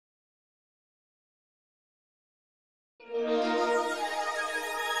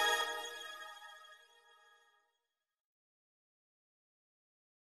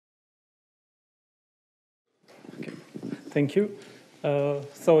Thank you.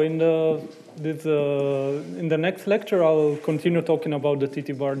 So in the next lecture, I'll continue talking about the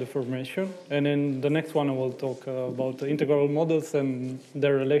T-Bar deformation, and in the next one, I will talk about the integral models and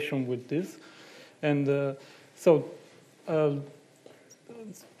their relation with this. And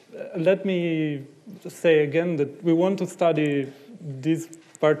let me say again that we want to study this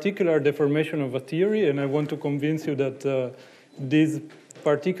particular deformation of a theory, and I want to convince you that this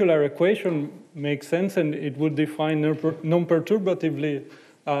particular equation makes sense, and it would define non-perturbatively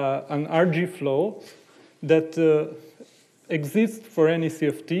an RG flow that exists for any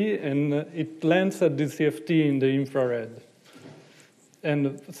CFT, and it lands at the CFT in the infrared.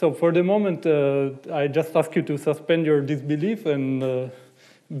 And so for the moment, I just ask you to suspend your disbelief and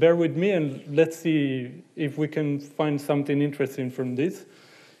bear with me, and let's see if we can find something interesting from this.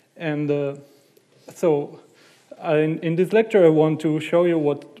 And in this lecture, I want to show you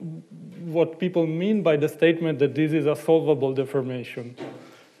what people mean by the statement that this is a solvable deformation.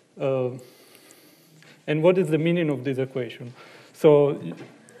 And what is the meaning of this equation? So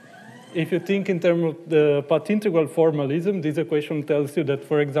if you think in terms of the path integral formalism, this equation tells you that,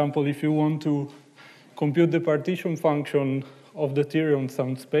 for example, if you want to compute the partition function of the theory on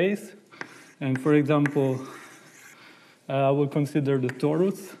some space, and for example, I will consider the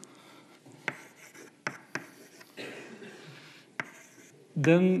torus,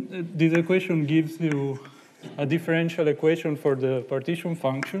 then this equation gives you a differential equation for the partition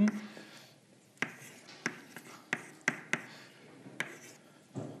function.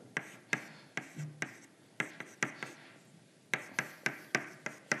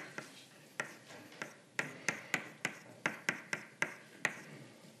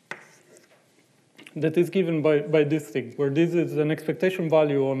 That is given by this thing, where this is an expectation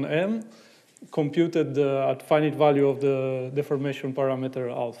value on M computed at finite value of the deformation parameter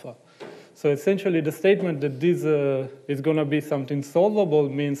alpha. So essentially the statement that this is going to be something solvable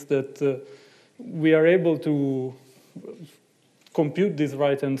means that we are able to compute this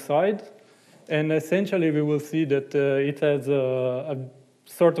right-hand side, and essentially we will see that it has a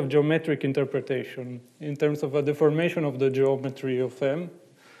sort of geometric interpretation in terms of a deformation of the geometry of M.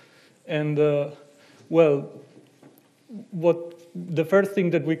 And well, the first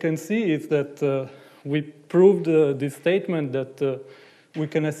thing that we can see is that we proved this statement that we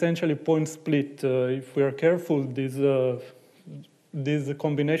can essentially point split, if we are careful, this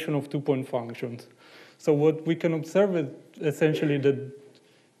combination of two-point functions. So what we can observe is essentially that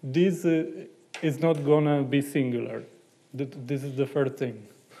this is not going to be singular. This is the first thing.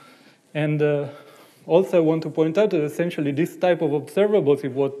 And also I want to point out that essentially this type of observables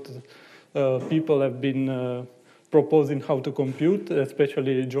is what people have been proposing how to compute,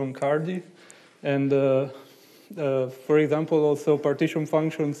 especially John Cardy. And for example, also partition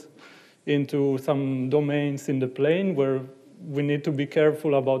functions into some domains in the plane where we need to be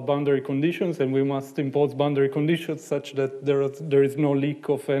careful about boundary conditions, and we must impose boundary conditions such that there is no leak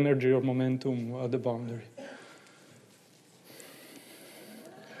of energy or momentum at the boundary.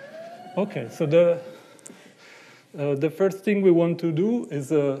 Okay, so the first thing we want to do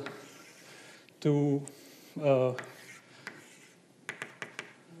is to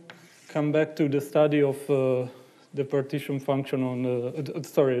come back to the study of the partition function on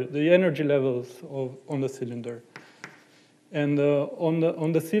the energy levels on the cylinder. And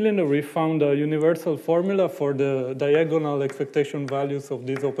on the cylinder, we found a universal formula for the diagonal expectation values of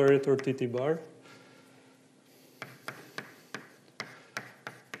this operator T-Bar.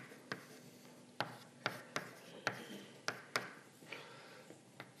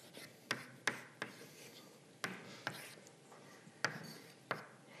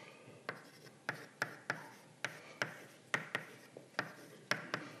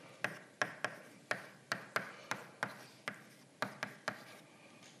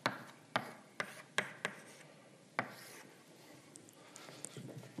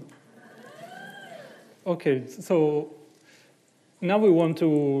 Okay, so now we want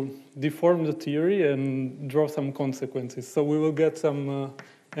to deform the theory and draw some consequences. So we will get some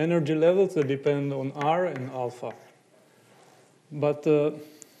energy levels that depend on R and alpha. But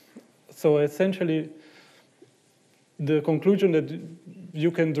so essentially, the conclusion that you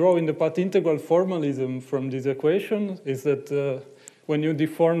can draw in the path integral formalism from this equation is that when you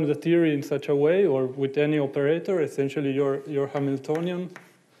deform the theory in such a way, or with any operator, essentially your Hamiltonian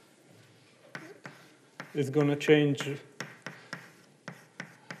is going to change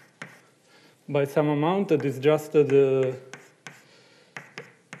by some amount that is just the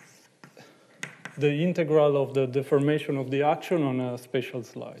the integral of the deformation of the action on a spatial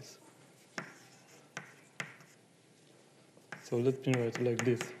slice. So let me write it like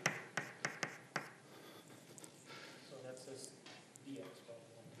this. So that's this dx.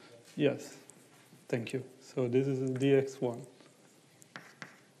 Yes, thank you. So this is dx1.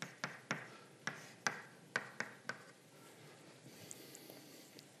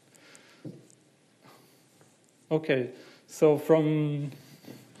 Okay, so from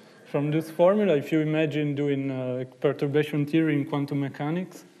this formula, if you imagine doing perturbation theory in quantum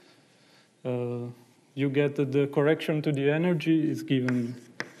mechanics, you get that the correction to the energy is given.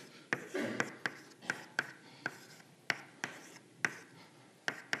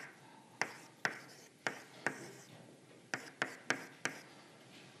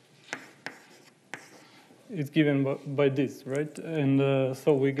 It's given by this, right? And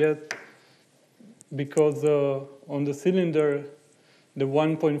so we get, because on the cylinder, the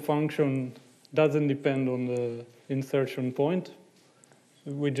 1-point function doesn't depend on the insertion point.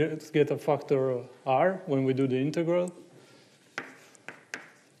 We just get a factor r when we do the integral.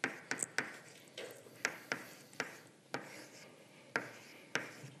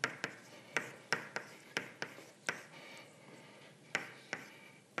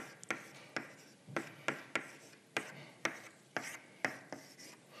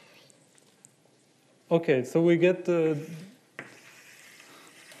 Okay, so we get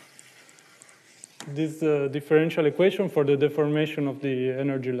this differential equation for the deformation of the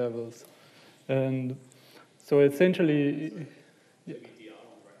energy levels. And so essentially,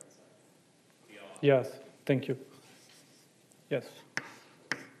 yes, thank you. Yes.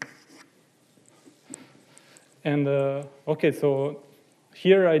 And okay, so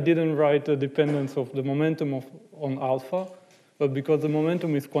here I didn't write the dependence of the momentum on alpha, but because the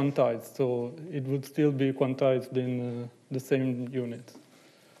momentum is quantized, so it would still be quantized in the same units.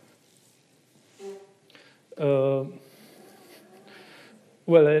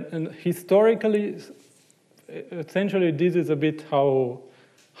 Well, and historically, essentially, this is a bit how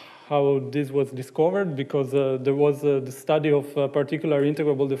this was discovered, because there was the study of particular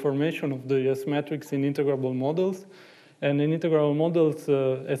integrable deformation of the S matrix in integrable models. And in integrable models,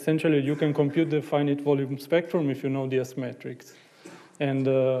 essentially, you can compute the finite volume spectrum if you know the S matrix. And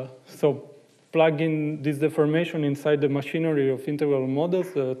so plug in this deformation inside the machinery of integral models,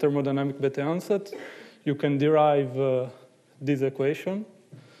 thermodynamic Bethe-Ansatz. You can derive this equation.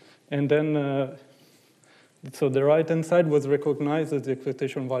 And then, so the right-hand side was recognized as the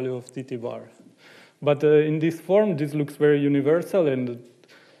expectation value of T-Bar. But in this form, this looks very universal, and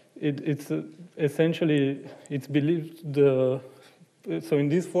it's essentially, it's believed so in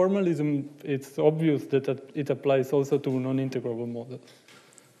this formalism, it's obvious that it applies also to non-integrable models.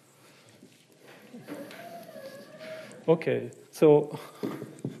 Okay, so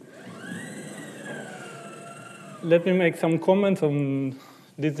let me make some comments on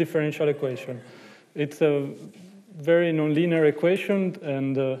this differential equation. It's a very nonlinear equation,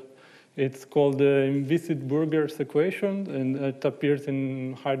 and it's called the Inviscid Burgers equation, and it appears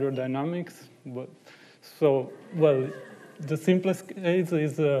in hydrodynamics. But so, well, the simplest case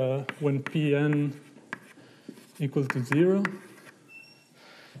is when Pn equals to 0.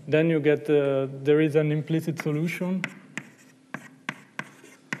 Then you get there is an implicit solution.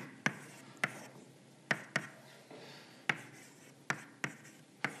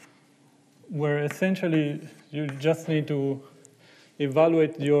 Where essentially you just need to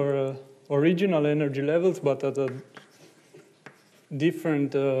evaluate your original energy levels, but at a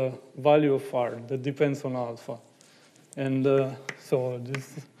different value of R that depends on alpha. And so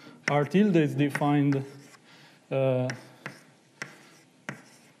this R tilde is defined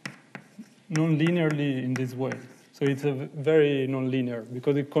non-linearly in this way. So it's a very non-linear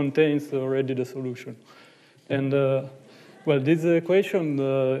because it contains already the solution. And well, this equation,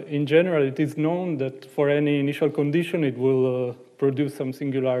 in general, it is known that for any initial condition, it will produce some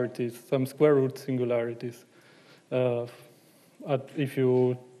singularities, some square root singularities. If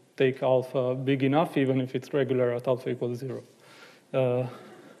you take alpha big enough, even if it's regular at alpha equals 0.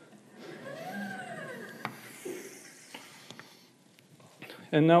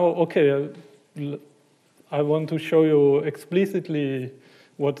 And now, okay, I want to show you explicitly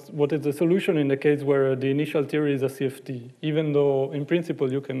what is the solution in the case where the initial theory is a CFT, even though in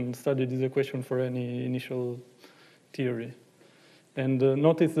principle you can study this equation for any initial theory. And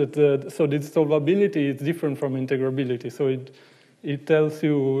notice that so this solvability is different from integrability. So it tells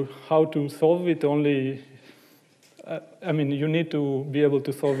you how to solve it only. I mean, you need to be able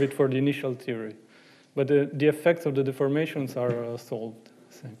to solve it for the initial theory, but the effects of the deformations are solved.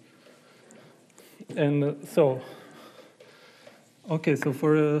 And so. Okay, so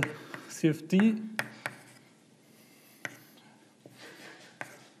for CFT,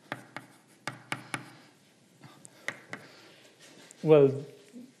 well,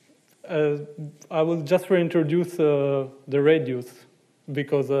 I will just reintroduce the radius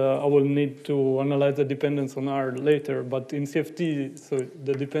because I will need to analyze the dependence on R later. But in CFT, so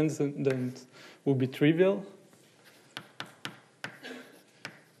the dependence will be trivial.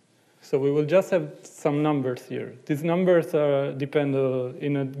 So we will just have some numbers here. These numbers depend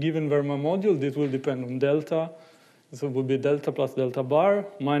in a given Verma module. This will depend on delta. So it will be delta plus delta bar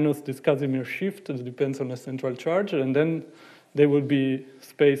minus this Casimir shift that depends on a central charge, and then they will be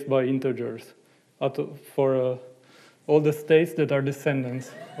spaced by integers for all the states that are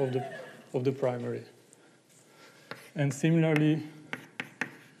descendants of the primary. And similarly,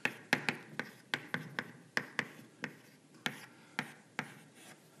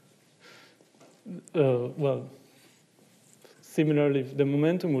 similarly, the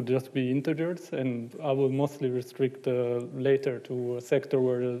momentum would just be integers, and I will mostly restrict later to a sector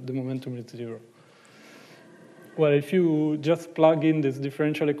where the momentum is 0. Well, if you just plug in this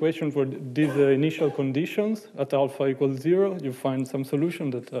differential equation for these initial conditions at alpha equals 0, you find some solution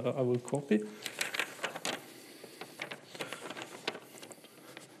that I will copy.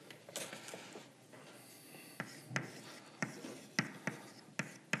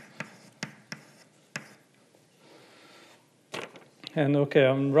 And okay,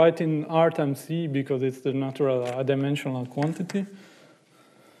 I'm writing R times C because it's the natural adimensional quantity.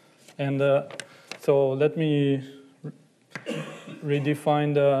 And so let me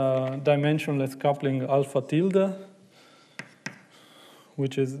redefine the dimensionless coupling alpha tilde,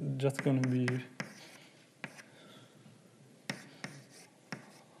 which is just going to be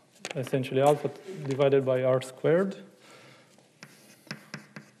essentially alpha divided by R squared.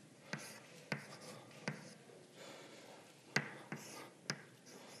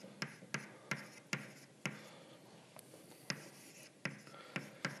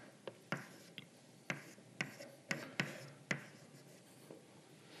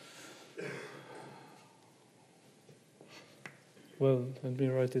 Well, let me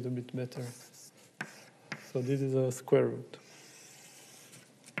write it a bit better. So this is a square root.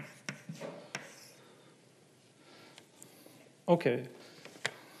 Okay.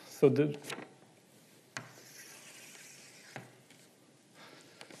 So this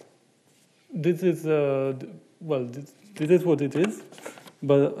is this is what it is,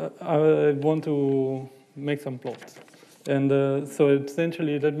 but I want to make some plots. And so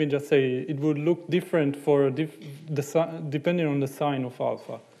essentially, let me just say, it would look different for depending on the sign of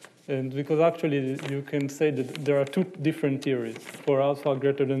alpha. And because actually, you can say that there are two different theories, for alpha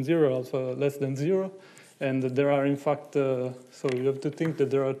greater than 0, alpha less than 0. And there are, in fact, so you have to think that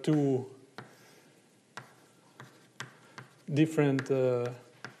there are two different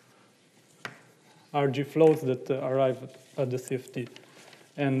RG flows that arrive at the CFT.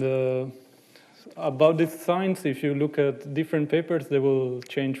 And about these signs, if you look at different papers, they will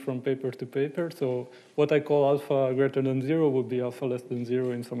change from paper to paper. So what I call alpha greater than 0 would be alpha less than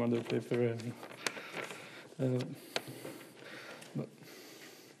 0 in some other paper. And,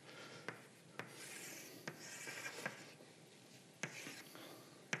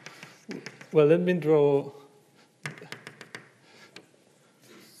 well, let me draw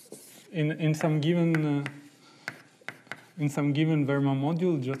in some given Verma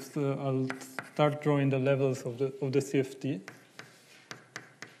module. Just I'll start drawing the levels of the CFT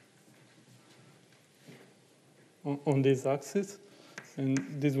on this axis, and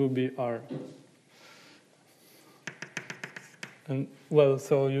this will be R. And well,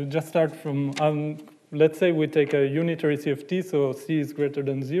 so you just start from let's say we take a unitary CFT, so C is greater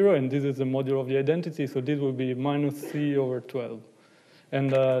than 0, and this is the module of the identity, so this will be minus C over 12.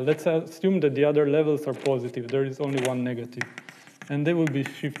 And let's assume that the other levels are positive. There is only one negative. And they will be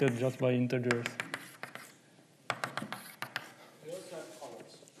shifted just by integers. We also have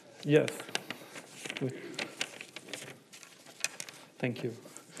colors. Yes. Thank you.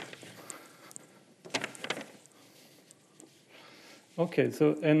 Okay,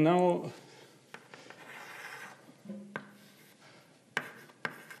 so, and now,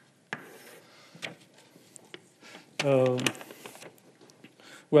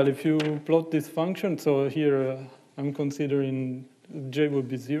 well, if you plot this function, so here I'm considering J would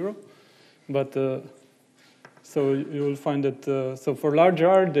be 0, but so you will find that, so for large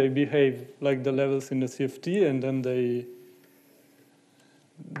R, they behave like the levels in the CFT, and then they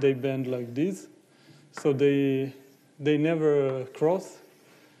bend like this. So they never cross.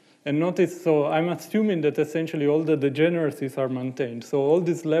 And notice, so I'm assuming that essentially all the degeneracies are maintained. So all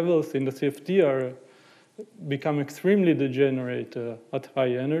these levels in the CFT become extremely degenerate at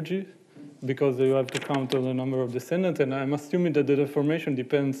high energy. because you have to count on the number of descendants, and I'm assuming that the deformation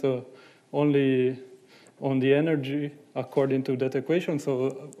depends only on the energy according to that equation,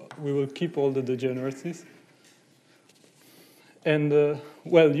 so we will keep all the degeneracies. And,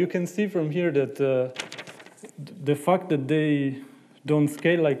 well, you can see from here that the fact that they don't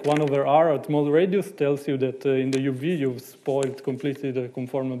scale like 1/r at small radius tells you that in the UV you've spoiled completely the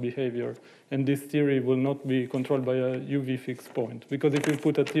conformal behavior. And this theory will not be controlled by a UV fixed point. Because if you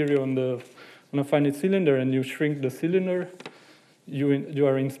put a theory on a finite cylinder and you shrink the cylinder, you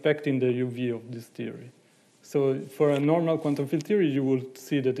are inspecting the UV of this theory. So for a normal quantum field theory, you will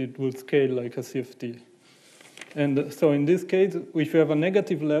see that it will scale like a CFT. And so in this case, if you have a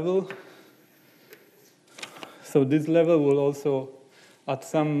negative level, so this level will also, at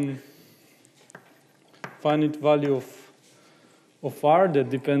some finite value of R that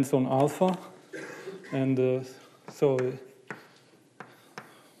depends on alpha. And so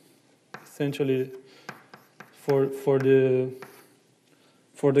essentially for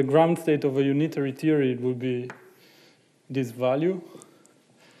the ground state of a unitary theory, it will be this value.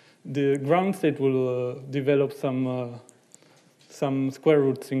 The ground state will develop some square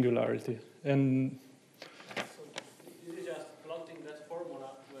root singularity. And this is just plotting that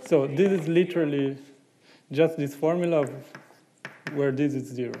formula. So this is literally just this formula where this is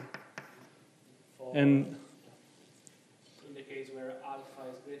 0. And in the case where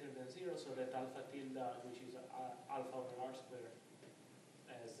alpha is greater than 0, so that alpha tilde, which is alpha over R squared,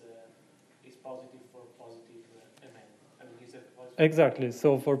 is positive for positive Mn. I mean, is it positive? Exactly.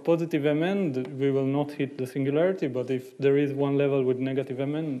 So for positive Mn, we will not hit the singularity, but if there is one level with negative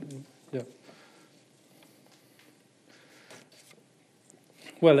Mn, yeah.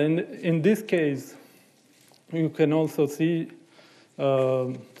 Well, in this case, you can also see,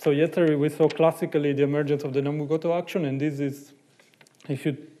 so yesterday we saw classically the emergence of the Nambu-Goto action, and this is, if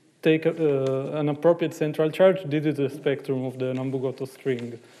you take an appropriate central charge, this is the spectrum of the Nambu-Goto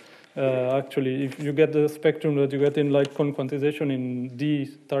string. Actually, if you get the spectrum that you get in light cone quantization in D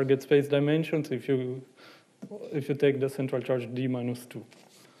target space dimensions, if you take the central charge D minus 2.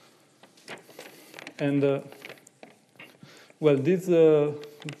 And well, this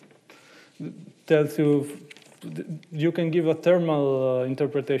tells you can give a thermal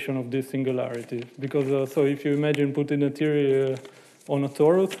interpretation of this singularity, because so if you imagine putting a theory on a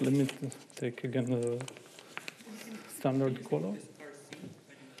torus, let me take again the standard color.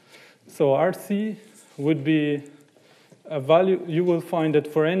 So RC would be a value. You will find that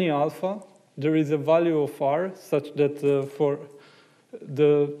for any alpha, there is a value of R such that for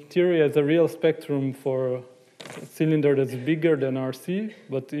the theory has a real spectrum for a cylinder that's bigger than RC,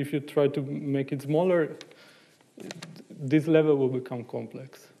 but if you try to make it smaller, this level will become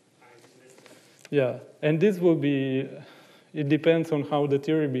complex. Yeah, and this will be, it depends on how the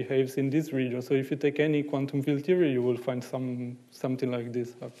theory behaves in this region. So if you take any quantum field theory, you will find something like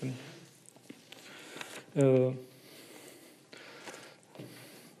this happening.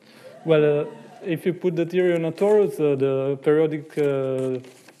 Well, if you put the theory on a torus, the periodic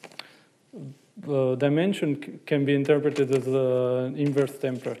dimension can be interpreted as an inverse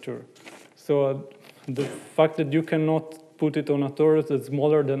temperature. So the fact that you cannot put it on a torus that's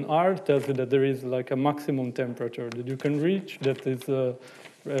smaller than R tells you that there is like a maximum temperature that you can reach that is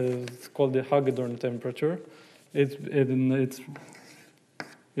it's called the Hagedorn temperature. It's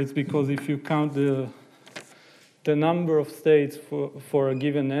because if you count the number of states for a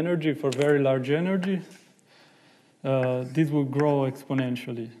given energy, for very large energy, this will grow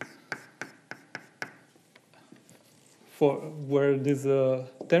exponentially. For where this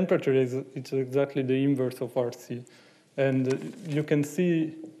temperature is, it's exactly the inverse of RC. And you can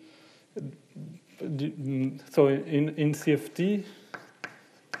see, so in CFT,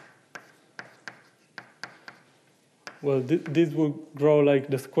 well, this will grow like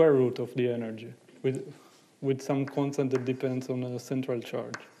the square root of the energy with some constant that depends on a central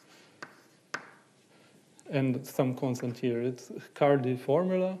charge. And some constant here. It's Cardi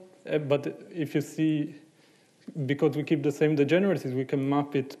formula. But if you see, because we keep the same degeneracies, we can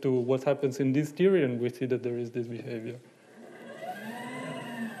map it to what happens in this theory, and we see that there is this behavior.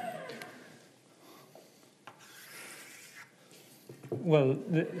 Well,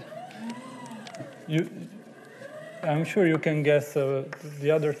 I'm sure you can guess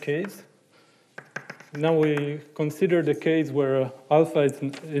the other case. Now we consider the case where alpha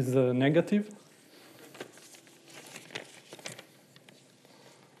is negative.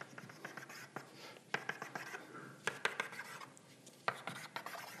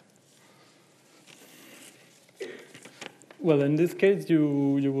 Well, in this case,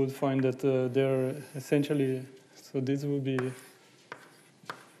 you would find that they're essentially, so this would be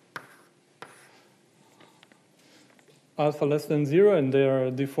alpha less than 0, and they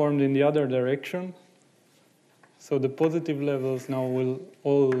are deformed in the other direction. So the positive levels now will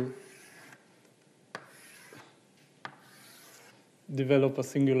all develop a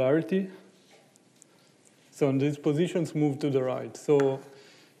singularity. So these positions move to the right. So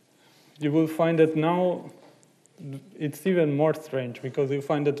you will find that now it's even more strange, because you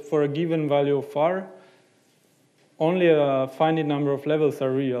find that for a given value of r, only a finite number of levels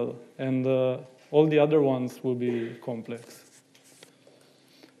are real, and all the other ones will be complex.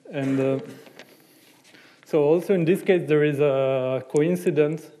 And so also in this case, there is a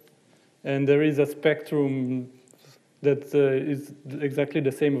coincidence, and there is a spectrum that is exactly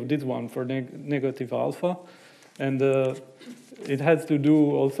the same of this one for negative alpha. And it has to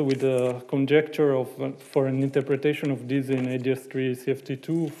do also with the conjecture of, for an interpretation of this in ADS3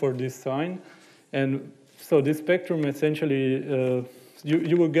 CFT2 for this sign. And so this spectrum essentially,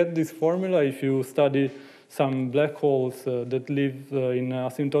 you will get this formula if you study some black holes that live in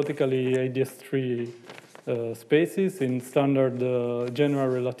asymptotically ADS3 spaces in standard general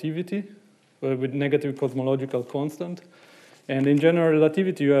relativity with negative cosmological constant. And in general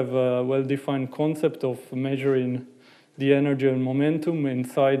relativity, you have a well-defined concept of measuring the energy and momentum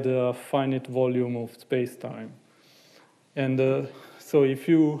inside a finite volume of space-time. And so if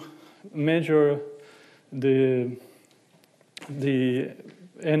you measure the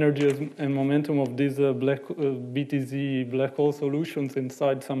energy and momentum of these BTZ black hole solutions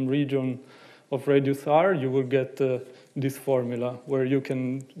inside some region of radius r, you will get this formula, where you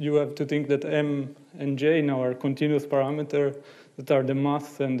have to think that m and j now are continuous parameters that are the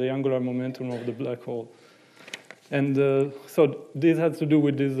mass and the angular momentum of the black hole. And so this has to do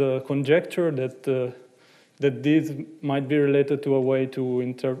with this conjecture that this might be related to a way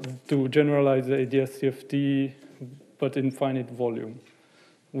to generalize the ADS-CFT, but in finite volume,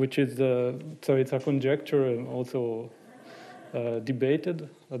 which is so it's a conjecture and also debated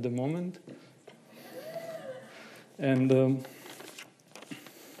at the moment. And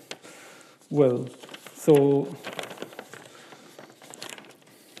well, so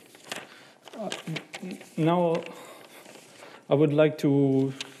now I would like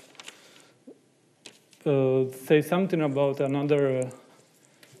to say something about another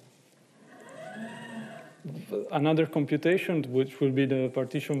computation, which will be the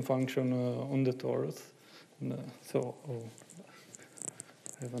partition function on the torus. So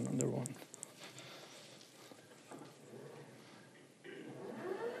I have another one.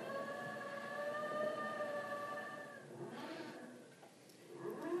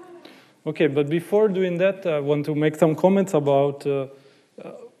 Okay, but before doing that, I want to make some comments about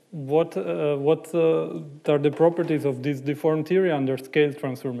what are the properties of this deformed theory under scale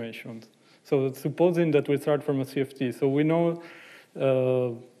transformations. So supposing that we start from a CFT, so we know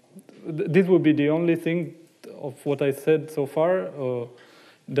this would be the only thing of what I said so far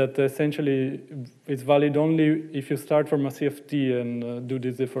that essentially is valid only if you start from a CFT and do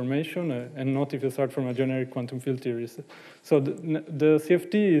this deformation, and not if you start from a generic quantum field theory. So the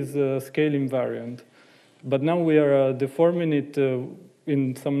CFT is scale invariant, but now we are deforming it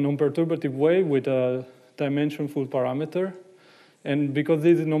in some non-perturbative way with a dimensionful parameter. And because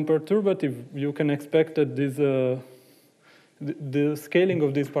this is non-perturbative, you can expect that this the scaling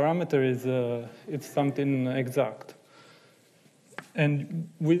of this parameter is it's something exact. And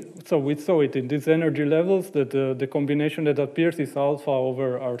we saw it in these energy levels that the combination that appears is alpha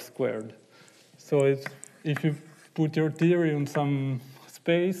over r squared. So if you put your theory on some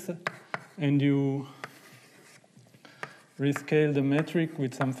space and you rescale the metric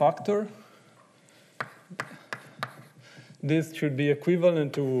with some factor, this should be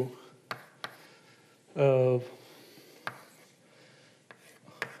equivalent to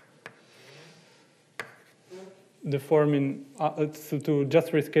deforming to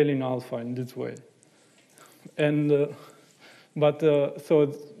just rescaling alpha in this way. And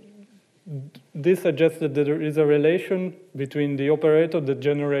so this suggests that there is a relation between the operator that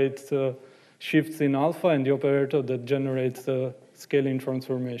generates shifts in alpha and the operator that generates scaling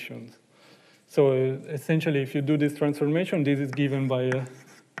transformations. So essentially, if you do this transformation, this is given by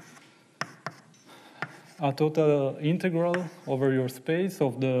a total integral over your space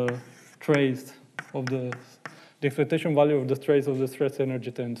of the trace of the expectation value of the trace of the stress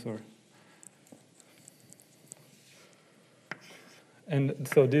energy tensor. And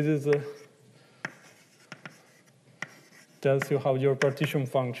so this is tells you how your partition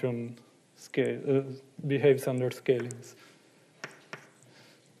function behaves under scalings.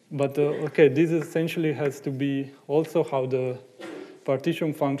 But okay, this essentially has to be also how the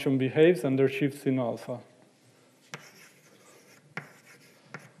partition function behaves under shifts in alpha.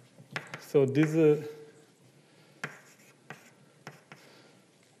 So this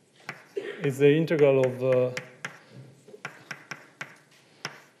is the integral of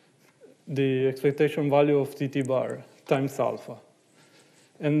the expectation value of T-Bar times alpha.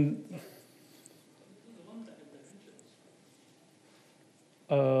 And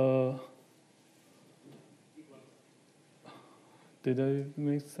did I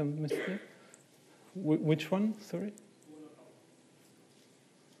make some mistake? Which one? Sorry?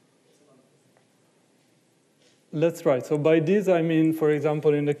 That's right. So by this, I mean, for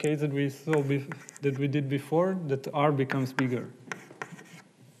example, in the case that we saw that we did before, that R becomes bigger.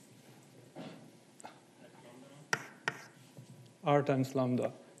 R times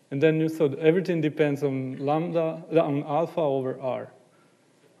lambda. And then you saw that everything depends on lambda, on alpha over R.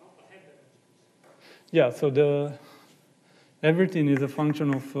 Yeah, so everything is a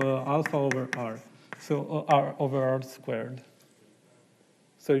function of alpha over R. So R over R squared.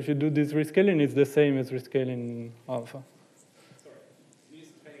 So if you do this rescaling, it's the same as rescaling alpha. Sorry, can you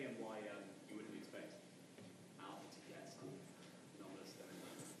just explain again why you wouldn't expect alpha to get some numbers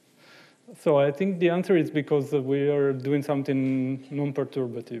there? So I think the answer is because we are doing something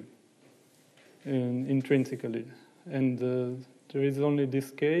non-perturbative intrinsically. And there is only this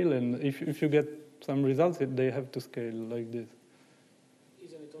scale, and if you get some results, they have to scale like this.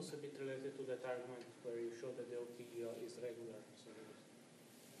 Isn't it also a bit related to that argument where you show that the OP is regular? So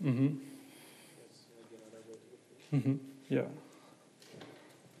Mm-hmm. that's the other way to look at it. Mm-hmm. Yeah.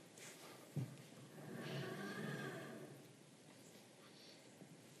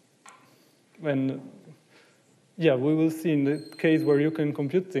 And yeah, we will see in the case where you can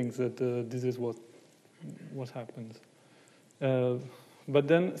compute things that this is what happens. But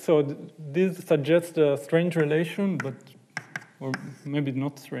then, so this suggests a strange relation, or maybe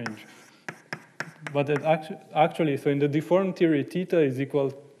not strange. But it actually, so in the deformed theory, theta is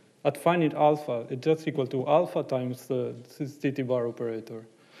equal, at finite alpha, it's just equal to alpha times this T-Bar operator,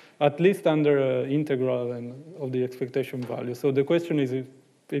 at least under integral of the expectation value. So the question is if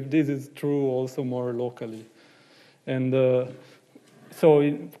this is true also more locally. And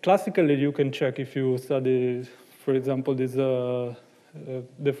so classically, you can check if you study, for example, this in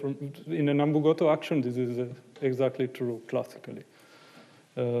an Ambugoto action, this is exactly true classically.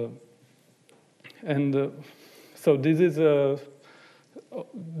 So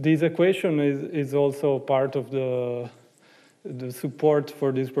this equation is also part of the support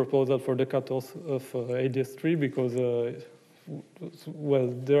for this proposal for the cutoff of ADS3 because, well,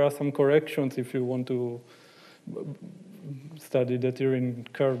 there are some corrections if you want to study the theory in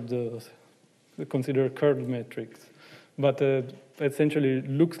curved, consider curved metrics. But essentially, it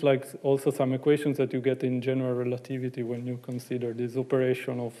looks like also some equations that you get in general relativity when you consider this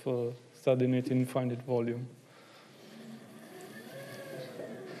operation of studying it in finite volume.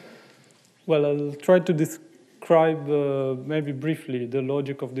 Well, I'll try to describe maybe briefly the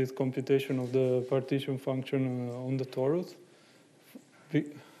logic of this computation of the partition function on the torus,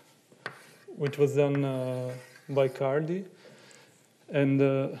 which was done by Cardi.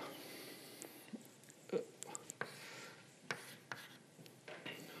 And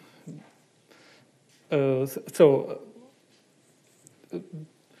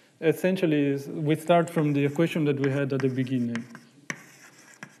essentially, we start from the equation that we had at the beginning.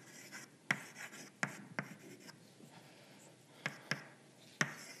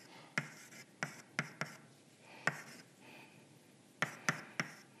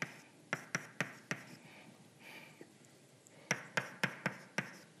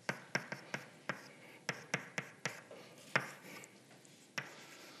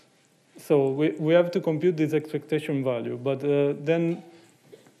 So we have to compute this expectation value, but then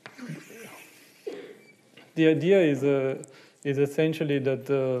the idea is essentially that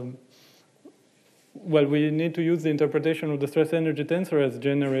well, we need to use the interpretation of the stress energy tensor as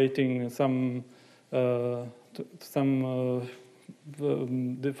generating some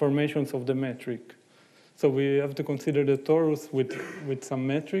deformations of the metric. So we have to consider the torus with some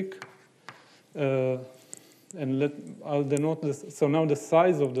metric. And I'll denote this. So now the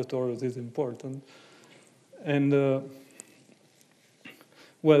size of the torus is important. And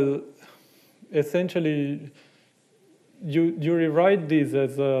well, essentially, you rewrite these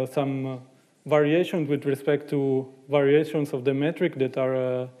as some variations with respect to variations of the metric that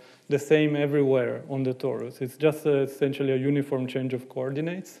are the same everywhere on the torus. It's just essentially a uniform change of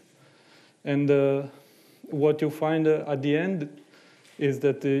coordinates. And what you find at the end is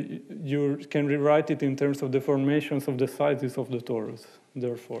that you can rewrite it in terms of deformations of the sizes of the torus,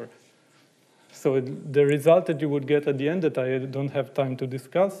 therefore. So the result that you would get at the end that I don't have time to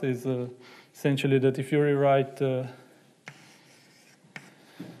discuss is essentially that if you rewrite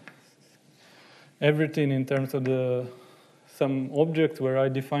everything in terms of the some objects where I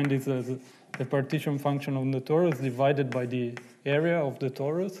define this as the partition function of the torus divided by the area of the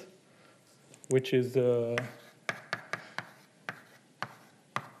torus, which is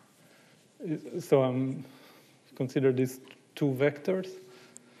so I'm consider these two vectors.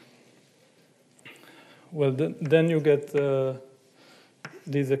 Well, then you get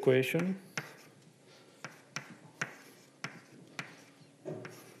this equation.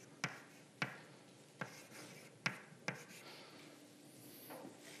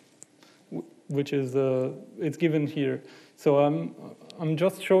 Which is it's given here. So I'm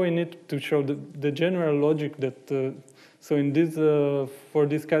just showing it to show the general logic that so in this for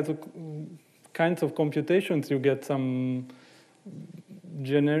these kinds of computations you get some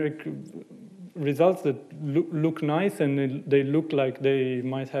generic results that look nice and they look like they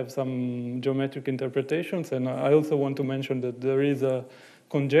might have some geometric interpretations. And I also want to mention that there is a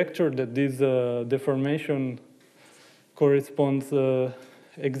conjecture that this deformation corresponds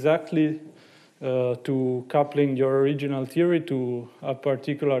exactly to coupling your original theory to a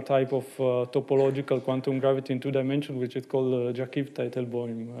particular type of topological quantum gravity in 2 dimensions, which is called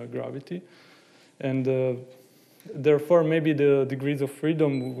Jakiv-Teitelbaum gravity. And therefore, maybe the degrees of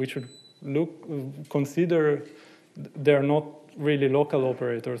freedom we should consider, they're not really local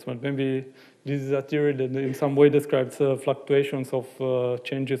operators, but maybe this is a theory that in some way describes fluctuations of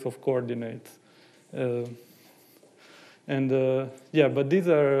changes of coordinates. Yeah, but these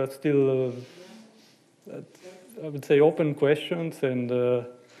are still, I would say, open questions, and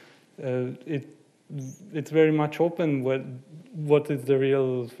it's very much open what is the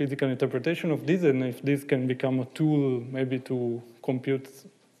real physical interpretation of this, and if this can become a tool maybe to compute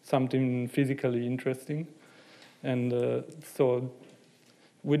something physically interesting. And so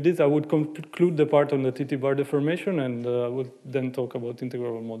with this, I would conclude the part on the T-Bar deformation, and I would then talk about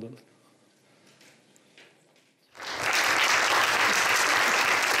integrable models.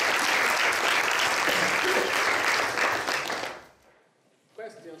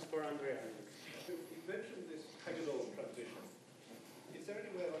 Questions for Andrea? You mentioned this hexagonal transition. Is there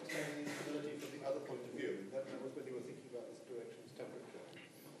any way of understanding the instability from the other point of view? That was when you were thinking about this direction's temperature.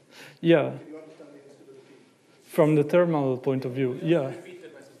 Yeah. Can you understand the instability? From the thermal point of view, yeah. Repeat the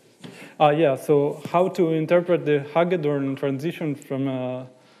question. Yeah, so how to interpret the Hagedorn transition from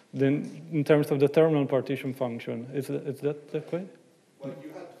in terms of the thermal partition function? Is that the question? Well,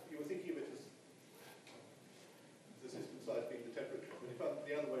 you were thinking of it as the system size being the temperature, but you found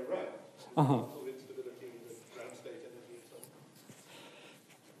the other way around. Sort of instability in the ground state energy and so on.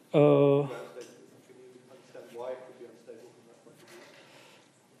 Ground state, can you understand why it could be unstable from that point of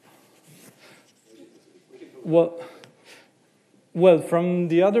view? Well, from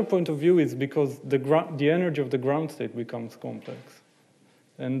the other point of view, it's because the energy of the ground state becomes complex,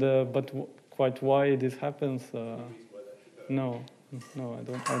 and but quite why this happens, no, I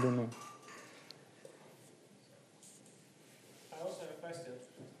don't know. I also have a question.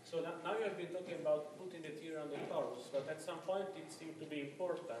 So now you have been talking about putting the theory on the torus, but at some point it seemed to be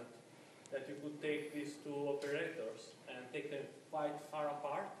important that you could take these two operators and take them quite far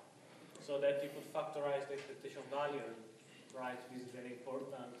apart, so that you could factorize the expectation value and write this very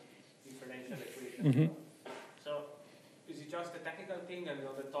important differential equation. Mm-hmm. So is it just a technical thing, and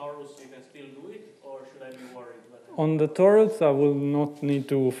on the torus you can still do it, or should I be worried? On the torus, I will not need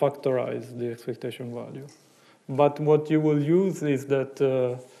to factorize the expectation value. But what you will use is that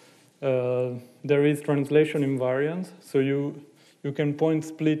there is translation invariance, so you can point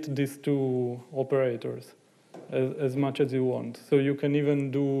split these two operators as much as you want. So you can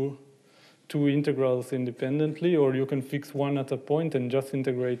even do two integrals independently, or you can fix one at a point and just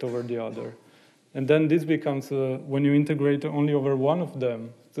integrate over the other. And then this becomes, when you integrate only over one of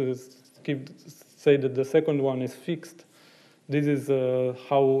them, so say that the second one is fixed, this is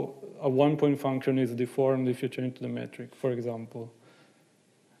how a one-point function is deformed if you change the metric, for example.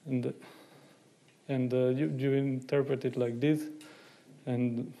 And you interpret it like this,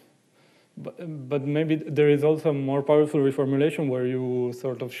 but maybe there is also a more powerful reformulation where you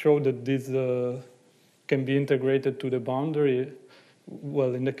sort of show that this can be integrated to the boundary,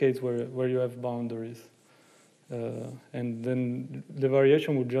 well, in the case where you have boundaries. And then the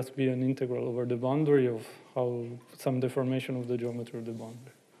variation would just be an integral over the boundary of how some deformation of the geometry of the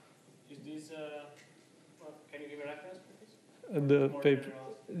boundary. Is this, can you give a reference for this? The paper,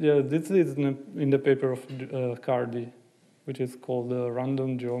 yeah, this is in the paper of Cardi, which is called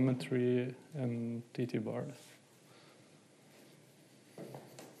Random Geometry and T-Bars.